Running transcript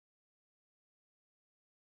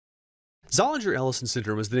Zollinger Ellison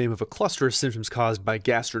Syndrome is the name of a cluster of symptoms caused by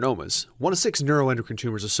gastronomas, one of 6 neuroendocrine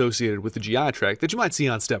tumors associated with the GI tract that you might see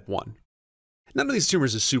on step 1. None of these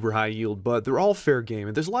tumors is super high yield, but they're all fair game,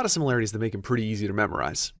 and there's a lot of similarities that make them pretty easy to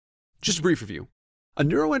memorize. Just a brief review. A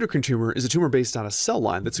neuroendocrine tumor is a tumor based on a cell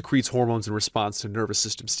line that secretes hormones in response to nervous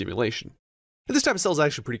system stimulation. And this type of cell is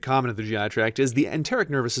actually pretty common in the GI tract, as the enteric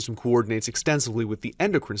nervous system coordinates extensively with the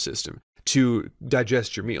endocrine system to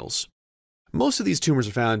digest your meals. Most of these tumors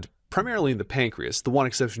are found primarily in the pancreas, the one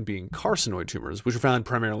exception being carcinoid tumors, which are found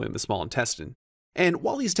primarily in the small intestine. And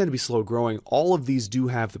while these tend to be slow growing, all of these do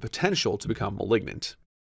have the potential to become malignant.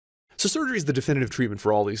 So surgery is the definitive treatment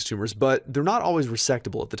for all these tumors, but they're not always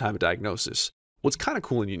resectable at the time of diagnosis. What's kind of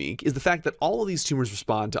cool and unique is the fact that all of these tumors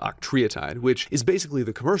respond to octreotide, which is basically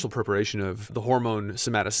the commercial preparation of the hormone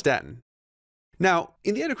somatostatin. Now,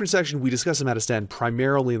 in the endocrine section, we discuss somatostatin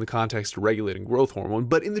primarily in the context of regulating growth hormone,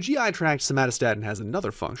 but in the GI tract, somatostatin has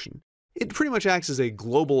another function. It pretty much acts as a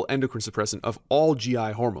global endocrine suppressant of all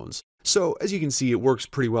GI hormones, so as you can see, it works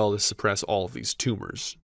pretty well to suppress all of these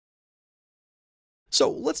tumors. So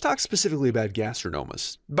let's talk specifically about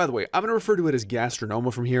gastronomas. By the way, I'm going to refer to it as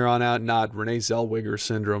gastronoma from here on out, not Renee Zellweger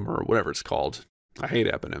syndrome or whatever it's called. I hate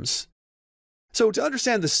eponyms. So to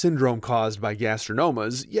understand the syndrome caused by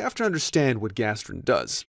gastronomas, you have to understand what gastrin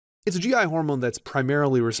does. It's a GI hormone that's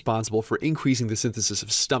primarily responsible for increasing the synthesis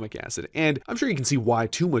of stomach acid, and I'm sure you can see why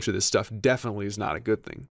too much of this stuff definitely is not a good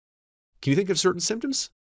thing. Can you think of certain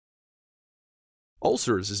symptoms?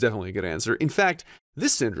 Ulcers is definitely a good answer. In fact,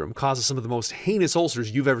 this syndrome causes some of the most heinous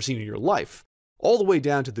ulcers you've ever seen in your life, all the way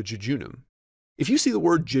down to the jejunum. If you see the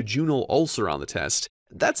word jejunal ulcer on the test,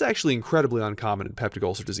 that's actually incredibly uncommon in peptic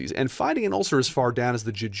ulcer disease, and finding an ulcer as far down as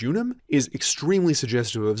the jejunum is extremely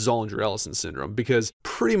suggestive of Zollinger Ellison Syndrome, because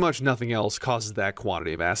pretty much nothing else causes that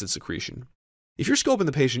quantity of acid secretion. If you're scoping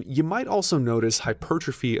the patient, you might also notice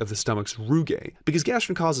hypertrophy of the stomach's rugae, because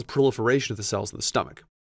gastrin causes proliferation of the cells in the stomach.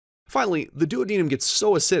 Finally, the duodenum gets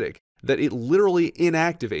so acidic that it literally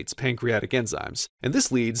inactivates pancreatic enzymes, and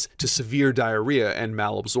this leads to severe diarrhea and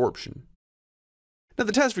malabsorption. Now,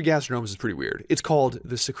 the test for gastronomas is pretty weird. It's called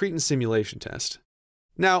the Secretin simulation test.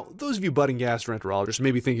 Now, those of you budding gastroenterologists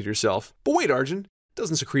may be thinking to yourself, but wait, Arjun,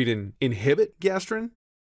 doesn't secretin inhibit gastrin?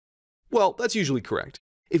 Well, that's usually correct.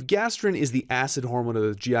 If gastrin is the acid hormone of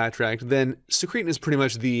the GI tract, then secretin is pretty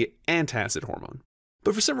much the antacid hormone.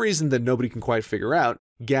 But for some reason that nobody can quite figure out,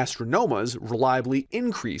 gastronomas reliably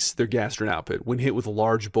increase their gastrin output when hit with a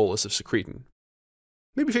large bolus of secretin.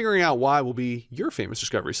 Maybe figuring out why will be your famous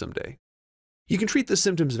discovery someday. You can treat the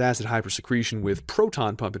symptoms of acid hypersecretion with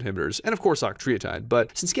proton pump inhibitors and of course octreotide,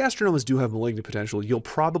 but since gastronomas do have malignant potential, you'll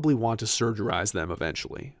probably want to surgerize them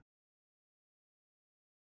eventually.